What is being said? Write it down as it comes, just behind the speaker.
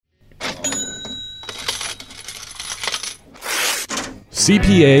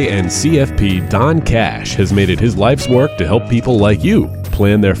CPA and CFP Don Cash has made it his life's work to help people like you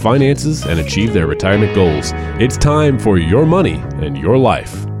plan their finances and achieve their retirement goals. It's time for your money and your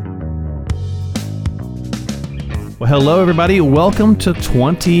life. Well, hello, everybody. Welcome to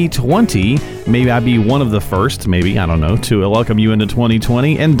 2020. Maybe I'd be one of the first, maybe, I don't know, to welcome you into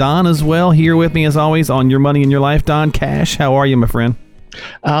 2020. And Don as well, here with me as always on Your Money and Your Life. Don Cash, how are you, my friend?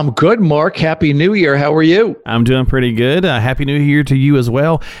 I'm good, Mark. Happy New Year. How are you? I'm doing pretty good. Happy New Year to you as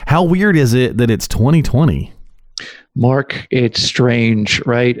well. How weird is it that it's 2020? Mark, it's strange,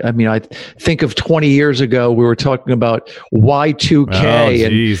 right? I mean, I think of 20 years ago, we were talking about Y2K,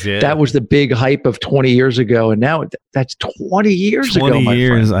 and that was the big hype of 20 years ago. And now that's 20 years ago, 20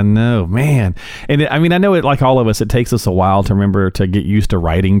 years, I know, man. And I mean, I know it, like all of us, it takes us a while to remember to get used to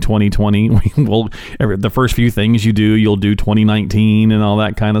writing 2020. The first few things you do, you'll do 2019 and all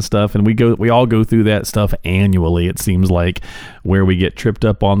that kind of stuff. And we all go through that stuff annually, it seems like, where we get tripped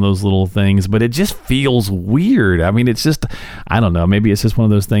up on those little things. But it just feels weird. I mean, it's just, I don't know, maybe it's just one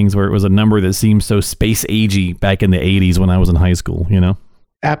of those things where it was a number that seemed so space agey back in the 80s when I was in high school, you know?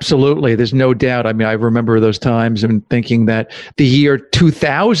 Absolutely. There's no doubt. I mean, I remember those times and thinking that the year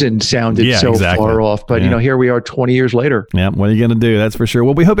 2000 sounded far off. But, here we are 20 years later. Yeah, what are you going to do? That's for sure.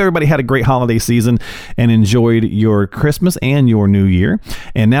 Well, we hope everybody had a great holiday season and enjoyed your Christmas and your New Year.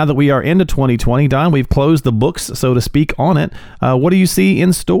 And now that we are into 2020, Don, we've closed the books, so to speak, on it. What do you see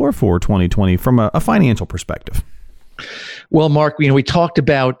in store for 2020 from a financial perspective? Well, Mark, we talked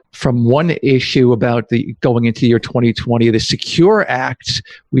about from one issue about the going into the year 2020, the Secure Act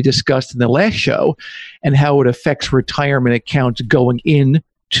we discussed in the last show and how it affects retirement accounts going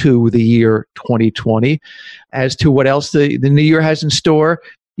into the year 2020. As to what else the new year has in store,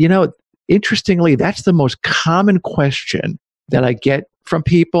 interestingly, that's the most common question that I get from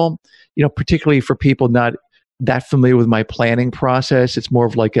people, particularly for people not that familiar with my planning process. It's more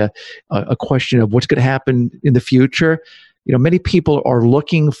of like a question of what's going to happen in the future. Many people are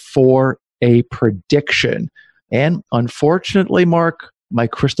looking for a prediction. And unfortunately, Mark, my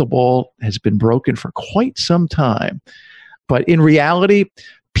crystal ball has been broken for quite some time. But in reality,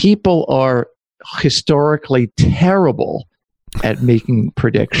 people are historically terrible at making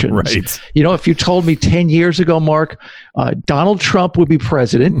predictions. Right. If you told me 10 years ago, Mark, Donald Trump would be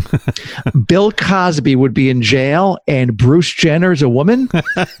president, Bill Cosby would be in jail, and Bruce Jenner's a woman.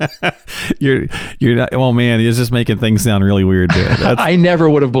 You're not, well, man, you're just making things sound really weird. I never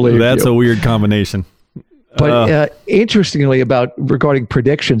would have believed that's you. A weird combination. But interestingly, regarding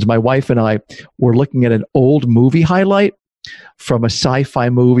predictions, my wife and I were looking at an old movie highlight from a sci-fi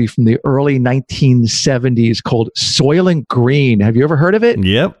movie from the early 1970s called Soylent Green. Have you ever heard of it?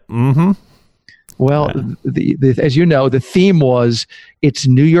 Yep. Mm-hmm. Well, as you know, the theme was it's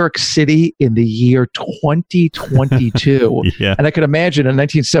New York City in the year 2022. Yeah. And I could imagine in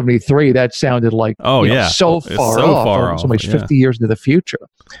 1973, that sounded like so far off. Almost 50 years into the future.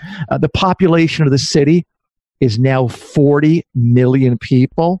 The population of the city is now 40 million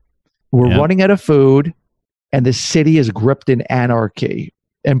people. We're running out of food. And the city is gripped in anarchy.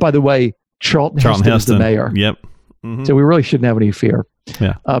 And by the way, Charlton Heston is the mayor. Yep. Mm-hmm. So we really shouldn't have any fear.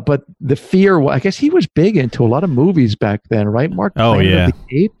 Yeah. But the fear, I guess he was big into a lot of movies back then, right, Mark? Oh, yeah. Planet of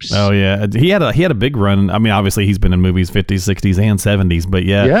the Apes. Oh, yeah. He had a big run. I mean, obviously, he's been in movies 50s, 60s, and 70s. But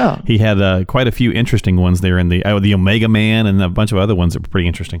yeah. He had quite a few interesting ones there in the Omega Man and a bunch of other ones that were pretty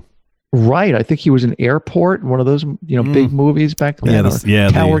interesting. Right. I think he was in Airport, one of those, big movies back then.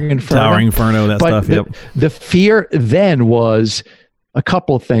 Towering Inferno. Towering Inferno, stuff. Yep. The fear then was a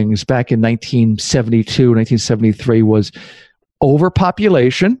couple of things back in 1972, 1973 was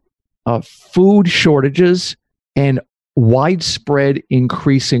overpopulation, food shortages, and widespread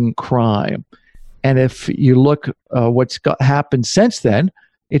increasing crime. And if you look what's happened since then,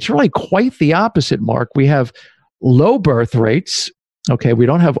 it's really quite the opposite, Mark. We have low birth rates. Okay, we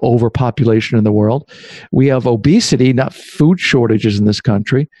don't have overpopulation in the world. We have obesity, not food shortages in this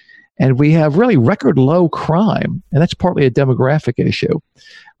country. And we have really record low crime. And that's partly a demographic issue.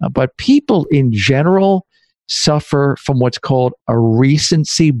 But people in general suffer from what's called a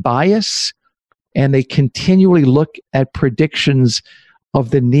recency bias. And they continually look at predictions of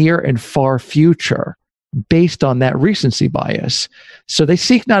the near and far future based on that recency bias. So they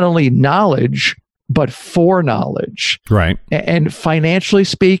seek not only knowledge, but foreknowledge. Right. And financially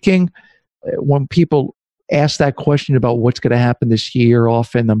speaking, when people ask that question about what's going to happen this year,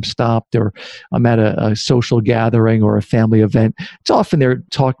 often I'm stopped or I'm at a social gathering or a family event. It's often they're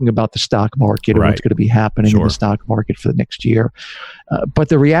talking about the stock market and what's going to be happening in the stock market for the next year. But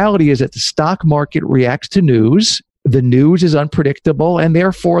the reality is that the stock market reacts to news the news is unpredictable, and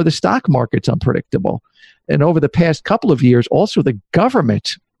therefore the stock market's unpredictable. And over the past couple of years, also the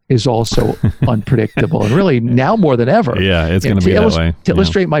government is also unpredictable, and really now more than ever. Yeah, it's going to be that way. To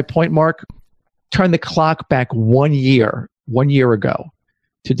illustrate my point, Mark, turn the clock back 1 year ago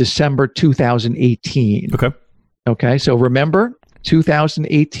to December 2018. Okay, so remember,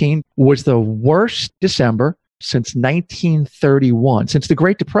 2018 was the worst December since 1931, since the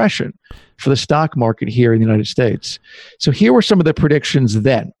Great Depression for the stock market here in the United States. So here were some of the predictions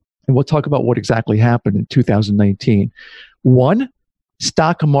then, and we'll talk about what exactly happened in 2019. One,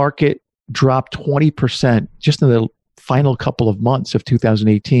 stock market dropped 20% just in the final couple of months of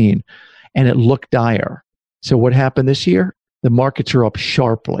 2018, and it looked dire. So what happened this year? The markets are up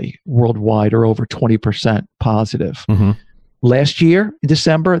sharply worldwide, or over 20% positive. Last year, in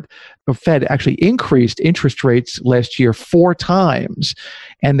December, the Fed actually increased interest rates last year 4 times.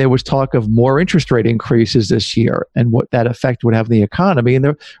 And there was talk of more interest rate increases this year and what that effect would have on the economy. And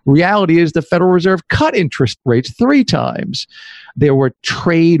the reality is the Federal Reserve cut interest rates 3 times. There were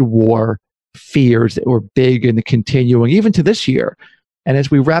trade war fears that were big and continuing even to this year. And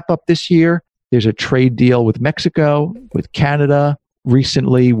as we wrap up this year, there's a trade deal with Mexico, with Canada,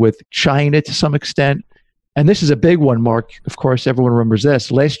 recently with China to some extent. And this is a big one, Mark. Of course, everyone remembers this.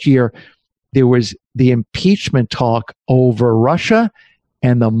 Last year, there was the impeachment talk over Russia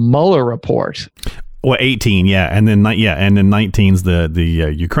and the Mueller report. Well, 18, yeah. And then 19's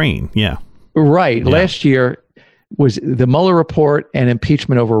the Ukraine, yeah. Right. Yeah. Last year was the Mueller report and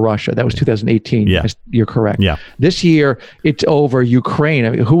impeachment over Russia. That was 2018. Yeah. You're correct. Yeah. This year, it's over Ukraine.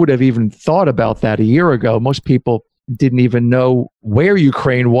 I mean, who would have even thought about that a year ago? Most people didn't even know where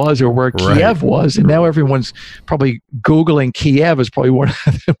Ukraine was or where Kiev was. And now everyone's probably Googling Kiev is probably one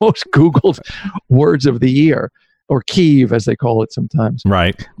of the most Googled words of the year, or Kyiv as they call it sometimes.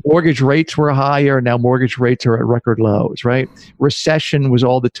 Right. Mortgage rates were higher. Now mortgage rates are at record lows, right? Recession was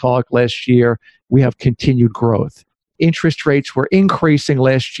all the talk last year. We have continued growth. Interest rates were increasing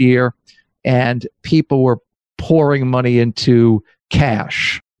last year, and people were pouring money into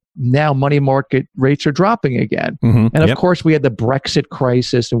cash. Now money market rates are dropping again. And of course, we had the Brexit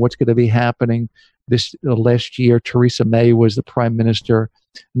crisis and what's going to be happening this last year. Theresa May was the prime minister.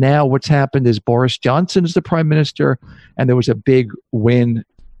 Now what's happened is Boris Johnson is the prime minister, and there was a big win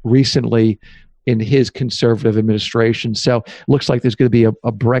recently in his conservative administration. So looks like there's going to be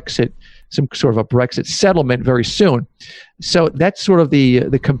a Brexit, some sort of a Brexit settlement very soon. So that's sort of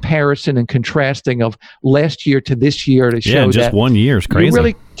the comparison and contrasting of last year to this year to show just that 1 year is crazy. You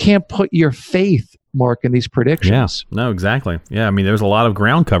really can't put your faith, Mark, in these predictions. Yeah, no, exactly. Yeah, I mean, there's a lot of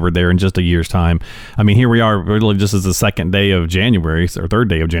ground covered there in just a year's time. I mean, here we are, really just as the second day of January, or third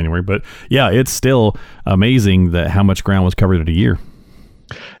day of January. But yeah, it's still amazing that how much ground was covered in a year.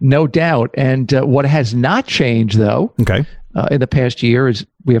 No doubt. And what has not changed, though, in the past year is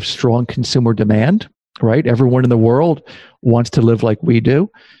we have strong consumer demand, right? Everyone in the world wants to live like we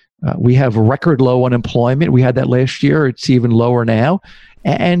do. We have record low unemployment. We had that last year. It's even lower now,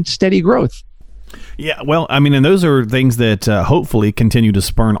 and steady growth. Yeah, well, I mean, and those are things that hopefully continue to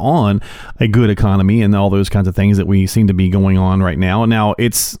spurn on a good economy and all those kinds of things that we seem to be going on right now. Now,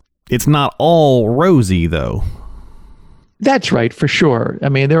 it's not all rosy, though. That's right, for sure. I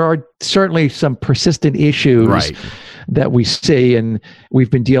mean, there are certainly some persistent issues that we see and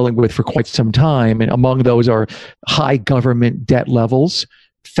we've been dealing with for quite some time. And among those are high government debt levels,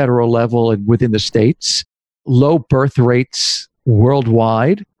 federal level and within the states, low birth rates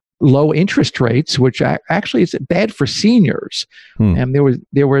worldwide, low interest rates, which actually is bad for seniors. And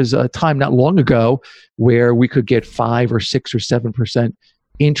there was a time not long ago where we could get 5 or 6 or 7%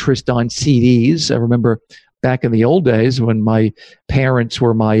 interest on CDs. I remember back in the old days when my parents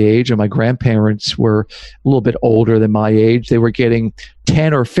were my age and my grandparents were a little bit older than my age, they were getting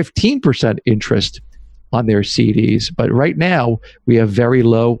 10 or 15% interest on their CDs. But right now we have very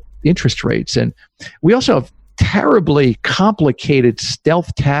low interest rates. And we also have terribly complicated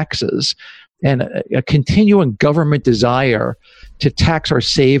stealth taxes and a continuing government desire to tax our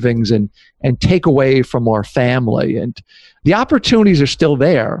savings and take away from our family. And the opportunities are still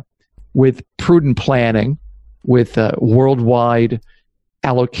there with prudent planning, with worldwide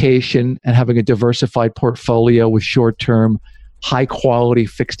allocation and having a diversified portfolio with short-term, high-quality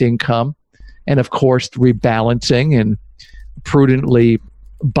fixed income, and of course, rebalancing and prudently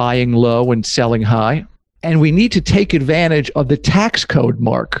buying low and selling high. And we need to take advantage of the tax code,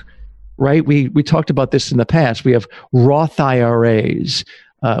 Mark, right? We talked about this in the past. We have Roth IRAs.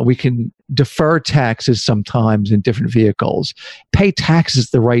 We can defer taxes sometimes in different vehicles, pay taxes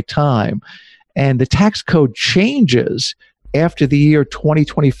at the right time. And the tax code changes after the year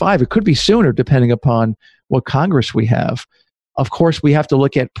 2025. It could be sooner, depending upon what Congress we have. Of course, we have to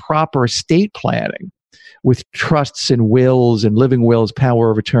look at proper estate planning with trusts and wills and living wills,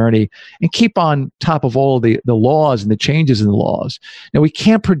 power of attorney, and keep on top of all the laws and the changes in the laws. Now, we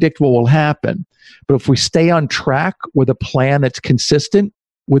can't predict what will happen, but if we stay on track with a plan that's consistent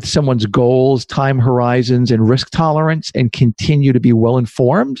with someone's goals, time horizons, and risk tolerance, and continue to be well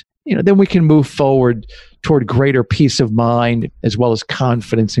informed, then we can move forward toward greater peace of mind as well as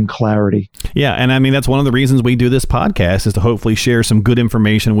confidence and clarity. Yeah, and I mean, that's one of the reasons we do this podcast, is to hopefully share some good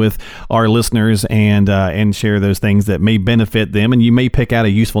information with our listeners and share those things that may benefit them. And you may pick out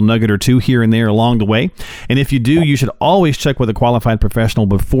a useful nugget or two here and there along the way. And if you do, you should always check with a qualified professional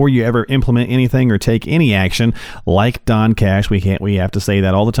before you ever implement anything or take any action. Like Don Cash, we have to say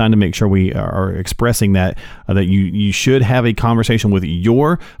that all the time to make sure we are expressing that you should have a conversation with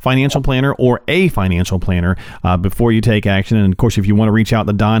your financial planner or a financial planner before you take action. And of course, if you want to reach out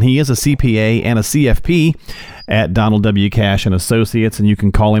to Don, he is a CPA and a CFP at Donald W. Cash and Associates, and you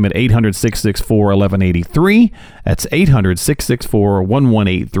can call him at 800-664-1183. That's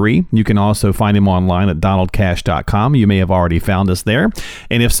 800-664-1183. You can also find him online at donaldcash.com. You may have already found us there.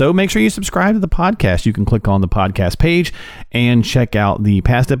 And if so, make sure you subscribe to the podcast. You can click on the podcast page and check out the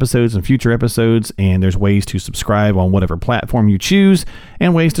past episodes and future episodes. And there's ways to subscribe on whatever platform you choose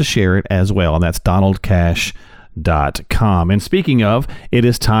and ways to share it as well. And that's donaldcash.com. And speaking of, it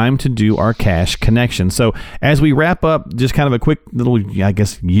is time to do our cash connection. So as we wrap up, just kind of a quick little, I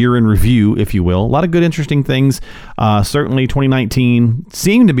guess, year in review, if you will. A lot of good, interesting things. Certainly 2019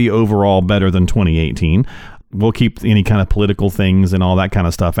 seemed to be overall better than 2018. We'll keep any kind of political things and all that kind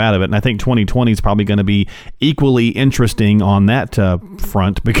of stuff out of it. And I think 2020 is probably going to be equally interesting on that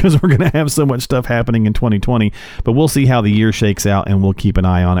front, because we're going to have so much stuff happening in 2020. But we'll see how the year shakes out, and we'll keep an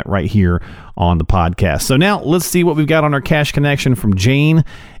eye on it right here on the podcast. So now let's see what we've got on our cash connection from Jane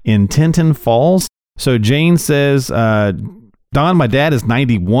in Tinton Falls. So Jane says, Don, my dad is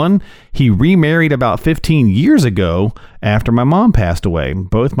 91. He remarried about 15 years ago after my mom passed away.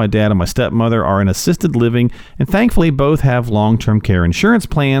 Both my dad and my stepmother are in assisted living, and thankfully both have long-term care insurance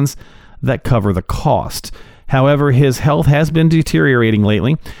plans that cover the cost. However, his health has been deteriorating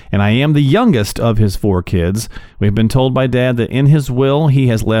lately, and I am the youngest of his 4 kids. We've been told by Dad that in his will, he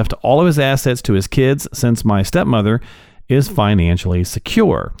has left all of his assets to his kids, since my stepmother is financially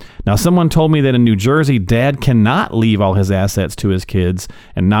secure. Now, someone told me that in New Jersey, Dad cannot leave all his assets to his kids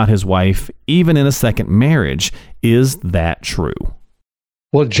and not his wife, even in a second marriage. Is that true?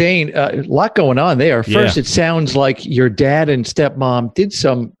 Well, Jane, a lot going on there. First, Yeah. It sounds like your dad and stepmom did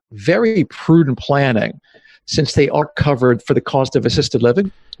some very prudent planning, since they are covered for the cost of assisted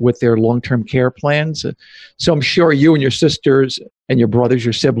living with their long-term care plans. So I'm sure you and your sisters and your brothers,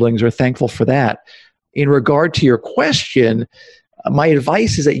 your siblings, are thankful for that. In regard to your question, my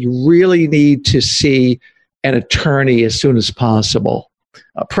advice is that you really need to see an attorney as soon as possible,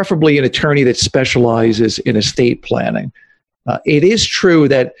 preferably an attorney that specializes in estate planning. It is true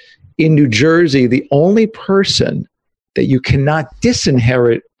that in New Jersey, the only person that you cannot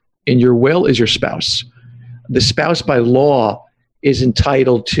disinherit in your will is your spouse. The spouse by law is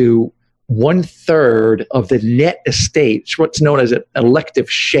entitled to 1/3 of the net estate. It's what's known as an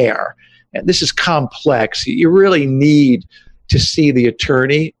elective share. And this is complex. You really need to see the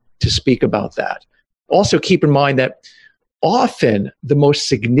attorney to speak about that. Also, keep in mind that often the most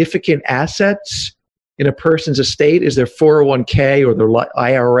significant assets in a person's estate is their 401k or their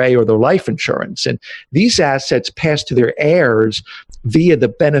IRA or their life insurance. And these assets pass to their heirs via the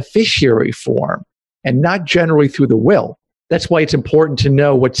beneficiary form and not generally through the will. That's why it's important to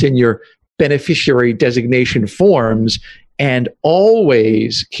know what's in your beneficiary designation forms, and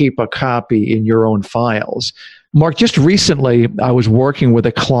always keep a copy in your own files. Mark, just recently, I was working with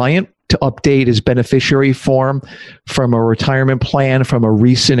a client to update his beneficiary form from a retirement plan from a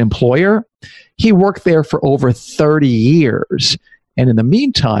recent employer. He worked there for over 30 years. And in the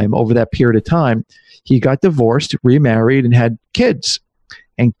meantime, over that period of time, he got divorced, remarried, and had kids.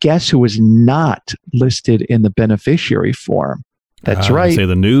 And guess who was not listed in the beneficiary form? That's right. Say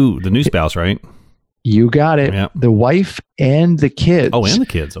the new spouse, right? You got it. Yeah. The wife and the kids. Oh, and the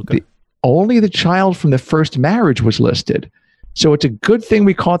kids. Okay. Only the child from the first marriage was listed. So it's a good thing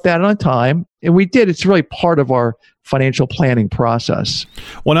we caught that on time. And we did. It's really part of our financial planning process.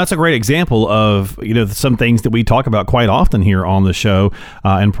 Well, that's a great example of, some things that we talk about quite often here on the show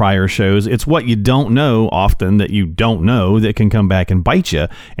and prior shows. It's what you don't know often that you don't know that can come back and bite you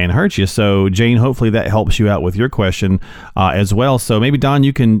and hurt you. So, Jane, hopefully that helps you out with your question as well. So maybe, Don,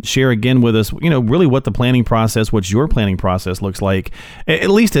 you can share again with us, really what the planning process, what your planning process looks like, at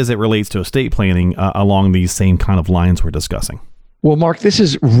least as it relates to estate planning along these same kind of lines we're discussing. Well, Mark, this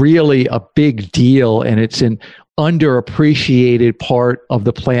is really a big deal, and it's an underappreciated part of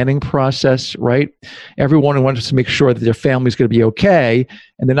the planning process, right? Everyone wants to make sure that their family's going to be okay,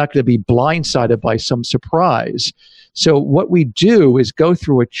 and they're not going to be blindsided by some surprise. So what we do is go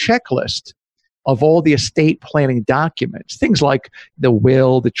through a checklist of all the estate planning documents, things like the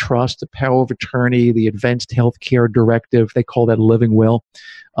will, the trust, the power of attorney, the advanced healthcare directive, they call that a living will,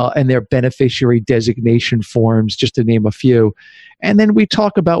 and their beneficiary designation forms, just to name a few. And then we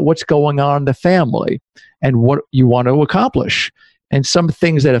talk about what's going on in the family and what you want to accomplish. And some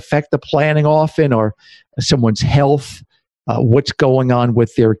things that affect the planning often are someone's health, what's going on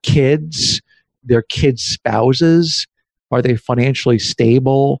with their kids' spouses. Are they financially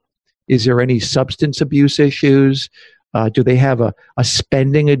stable? Is there any substance abuse issues? Do they have a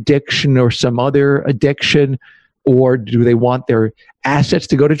spending addiction or some other addiction? Or do they want their assets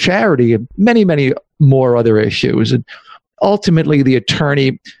to go to charity? And many, many more other issues. And ultimately, the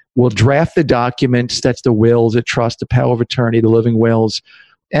attorney will draft the documents. That's the wills, the trust, the power of attorney, the living wills.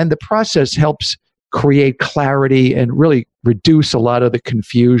 And the process helps create clarity and really reduce a lot of the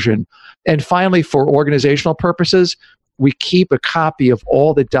confusion. And finally, for organizational purposes, we keep a copy of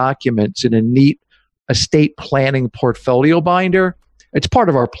all the documents in a neat estate planning portfolio binder. It's part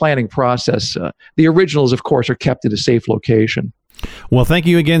of our planning process. The originals, of course, are kept in a safe location. Well, thank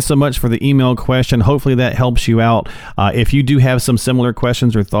you again so much for the email question. Hopefully that helps you out. If you do have some similar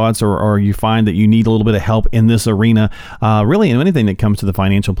questions or thoughts, or you find that you need a little bit of help in this arena, really in anything that comes to the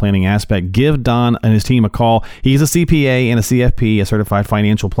financial planning aspect, give Don and his team a call. He's a CPA and a CFP, a certified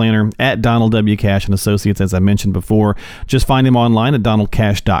financial planner at Donald W. Cash and Associates, as I mentioned before. Just find him online at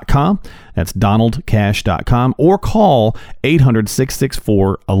donaldcash.com. That's donaldcash.com, or call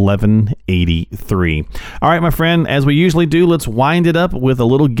 800-664-1183. All right, my friend, as we usually do, let's wind it up with a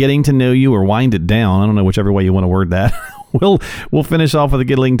little getting to know you, or wind it down. I don't know, whichever way you want to word that. We'll finish off with a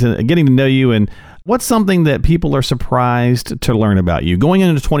getting to know you. And what's something that people are surprised to learn about you? Going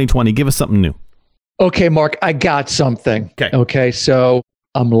into 2020, give us something new. Okay, Mark, I got something. Okay, so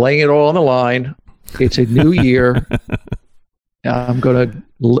I'm laying it all on the line. It's a new year. I'm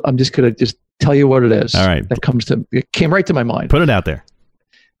just gonna tell you what it is. All right. It came right to my mind. Put it out there.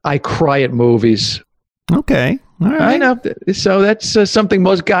 I cry at movies. Okay. All right. I know. So that's something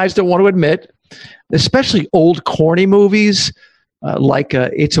most guys don't want to admit, especially old corny movies like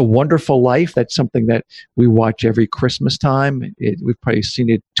It's a Wonderful Life. That's something that we watch every Christmas time. We've probably seen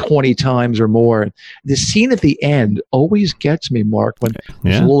it 20 times or more. The scene at the end always gets me, Mark, when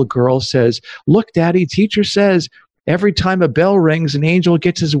this little girl says, "Look, Daddy, teacher says, every time a bell rings, an angel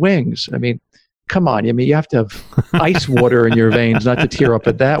gets his wings." I mean, come on. I mean, you have to have ice water in your veins not to tear up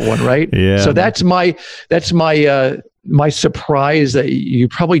at that one, right? Yeah. So that's my surprise that you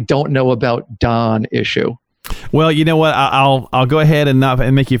probably don't know about Don issue. Well, you know what? I'll go ahead and not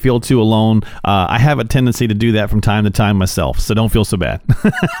make you feel too alone. I have a tendency to do that from time to time myself, so don't feel so bad.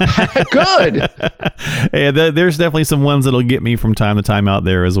 Good. Yeah, there's definitely some ones that'll get me from time to time out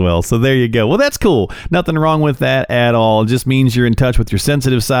there as well. So there you go. Well, that's cool. Nothing wrong with that at all. It just means you're in touch with your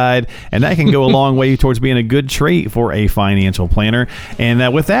sensitive side, and that can go a long way towards being a good trait for a financial planner.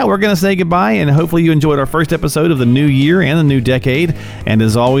 And with that, we're going to say goodbye, and hopefully you enjoyed our first episode of the new year and the new decade. And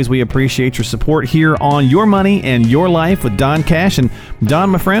as always, we appreciate your support here on Your Money and Your Life with Don Cash. And Don,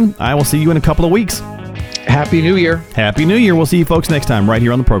 my friend, I will see you in a couple of weeks. Happy New Year. Happy New Year. We'll see you folks next time right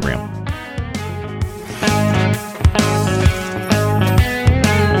here on the program.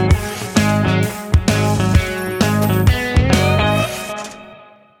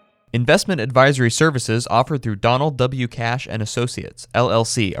 Investment advisory services offered through Donald W. Cash and Associates,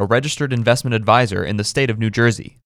 LLC, a registered investment advisor in the state of New Jersey.